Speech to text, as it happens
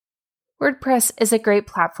WordPress is a great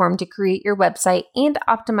platform to create your website and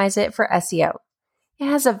optimize it for SEO. It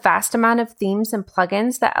has a vast amount of themes and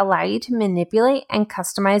plugins that allow you to manipulate and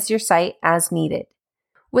customize your site as needed.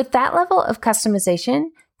 With that level of customization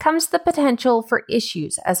comes the potential for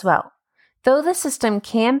issues as well. Though the system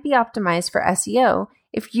can be optimized for SEO,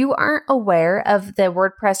 if you aren't aware of the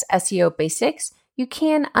WordPress SEO basics, you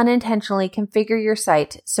can unintentionally configure your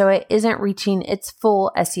site so it isn't reaching its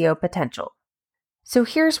full SEO potential. So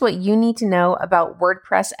here's what you need to know about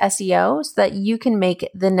WordPress SEO so that you can make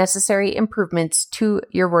the necessary improvements to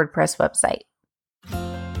your WordPress website.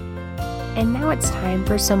 And now it's time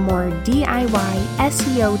for some more DIY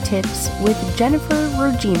SEO tips with Jennifer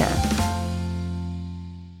Rogina.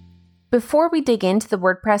 Before we dig into the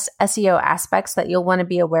WordPress SEO aspects that you'll want to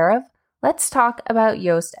be aware of, let's talk about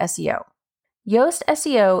Yoast SEO. Yoast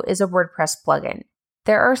SEO is a WordPress plugin.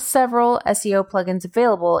 There are several SEO plugins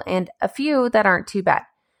available and a few that aren't too bad.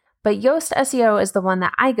 But Yoast SEO is the one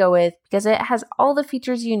that I go with because it has all the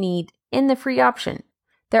features you need in the free option.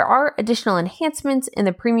 There are additional enhancements in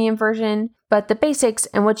the premium version, but the basics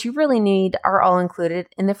and what you really need are all included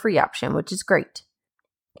in the free option, which is great.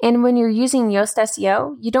 And when you're using Yoast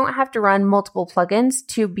SEO, you don't have to run multiple plugins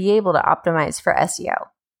to be able to optimize for SEO.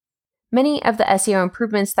 Many of the SEO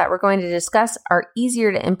improvements that we're going to discuss are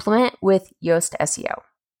easier to implement with Yoast SEO.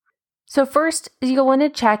 So first, you'll want to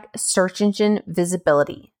check search engine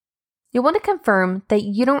visibility. You'll want to confirm that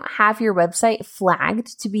you don't have your website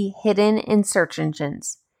flagged to be hidden in search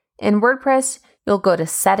engines. In WordPress, you'll go to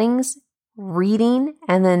Settings, Reading,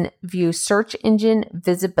 and then view Search Engine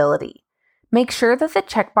Visibility. Make sure that the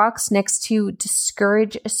checkbox next to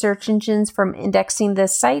Discourage search engines from indexing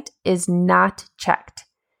this site is not checked.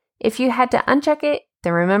 If you had to uncheck it,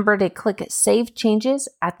 then remember to click Save Changes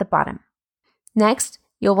at the bottom. Next,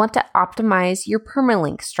 you'll want to optimize your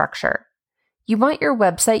permalink structure. You want your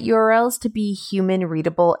website URLs to be human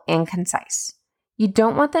readable and concise. You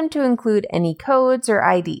don't want them to include any codes or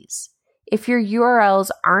IDs. If your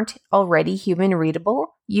URLs aren't already human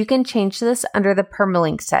readable, you can change this under the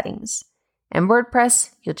permalink settings. In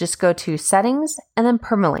WordPress, you'll just go to Settings and then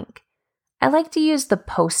Permalink. I like to use the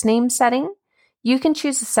post name setting. You can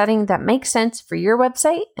choose a setting that makes sense for your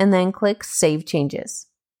website and then click Save Changes.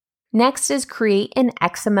 Next is create an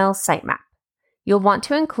XML sitemap. You'll want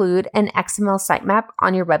to include an XML sitemap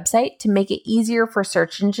on your website to make it easier for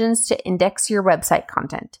search engines to index your website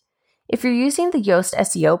content. If you're using the Yoast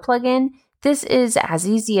SEO plugin, this is as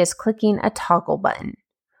easy as clicking a toggle button.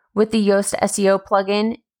 With the Yoast SEO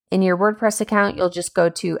plugin, in your WordPress account, you'll just go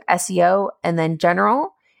to SEO and then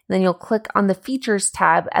General. Then you'll click on the Features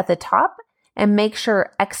tab at the top and make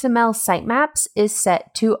sure XML sitemaps is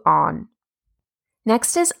set to on.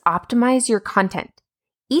 Next is optimize your content.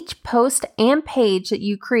 Each post and page that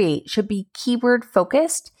you create should be keyword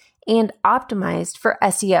focused and optimized for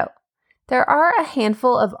SEO. There are a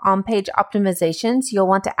handful of on-page optimizations you'll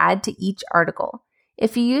want to add to each article.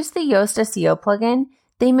 If you use the Yoast SEO plugin,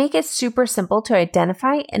 they make it super simple to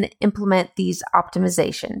identify and implement these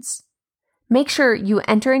optimizations. Make sure you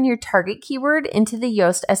enter in your target keyword into the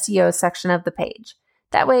Yoast SEO section of the page.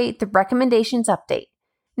 That way, the recommendations update.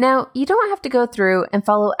 Now, you don't have to go through and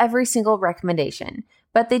follow every single recommendation,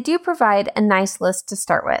 but they do provide a nice list to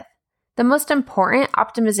start with. The most important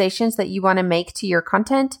optimizations that you want to make to your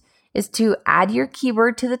content is to add your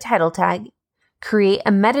keyword to the title tag, create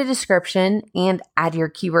a meta description and add your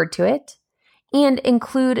keyword to it, and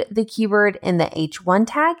include the keyword in the H1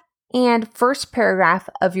 tag and first paragraph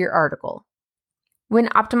of your article. When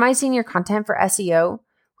optimizing your content for SEO,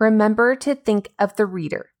 remember to think of the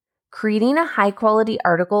reader. Creating a high-quality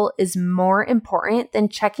article is more important than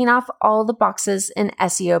checking off all the boxes in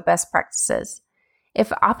SEO best practices. If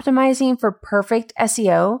optimizing for perfect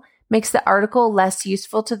SEO makes the article less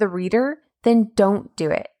useful to the reader, then don't do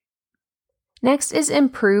it. Next is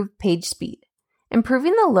improve page speed.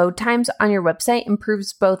 Improving the load times on your website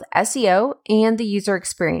improves both SEO and the user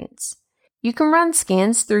experience. You can run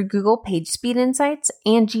scans through Google PageSpeed Insights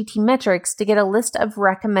and GTmetrix to get a list of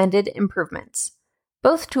recommended improvements.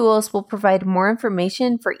 Both tools will provide more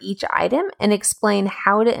information for each item and explain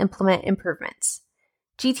how to implement improvements.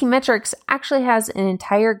 GTmetrix actually has an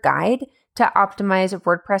entire guide to optimize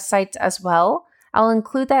WordPress sites as well. I'll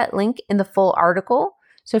include that link in the full article.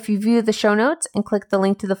 So if you view the show notes and click the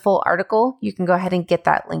link to the full article, you can go ahead and get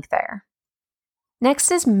that link there. Next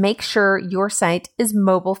is make sure your site is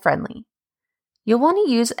mobile friendly. You'll want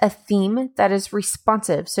to use a theme that is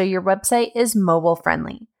responsive so your website is mobile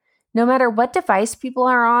friendly. No matter what device people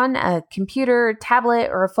are on, a computer, tablet,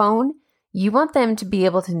 or a phone, you want them to be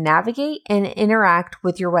able to navigate and interact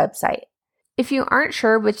with your website. If you aren't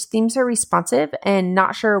sure which themes are responsive and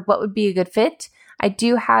not sure what would be a good fit, I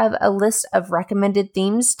do have a list of recommended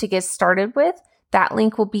themes to get started with. That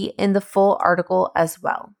link will be in the full article as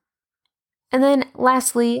well. And then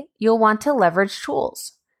lastly, you'll want to leverage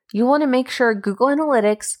tools. You want to make sure Google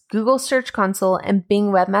Analytics, Google Search Console, and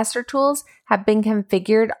Bing Webmaster Tools have been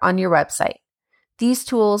configured on your website. These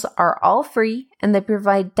tools are all free and they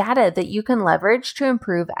provide data that you can leverage to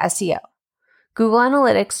improve SEO. Google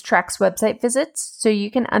Analytics tracks website visits so you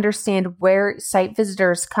can understand where site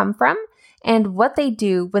visitors come from and what they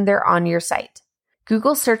do when they're on your site.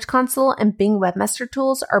 Google Search Console and Bing Webmaster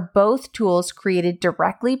Tools are both tools created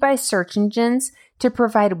directly by search engines to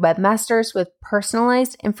provide webmasters with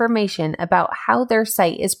personalized information about how their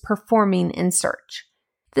site is performing in search.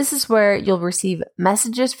 This is where you'll receive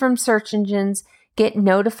messages from search engines, get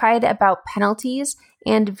notified about penalties,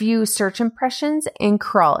 and view search impressions and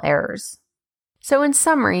crawl errors. So in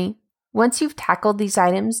summary, once you've tackled these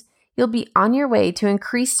items, you'll be on your way to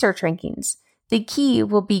increased search rankings. The key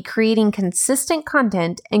will be creating consistent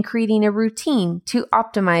content and creating a routine to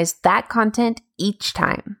optimize that content each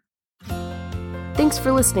time. Thanks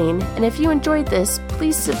for listening, and if you enjoyed this,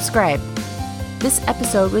 please subscribe. This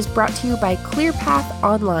episode was brought to you by ClearPath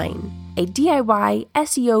Online, a DIY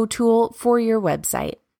SEO tool for your website.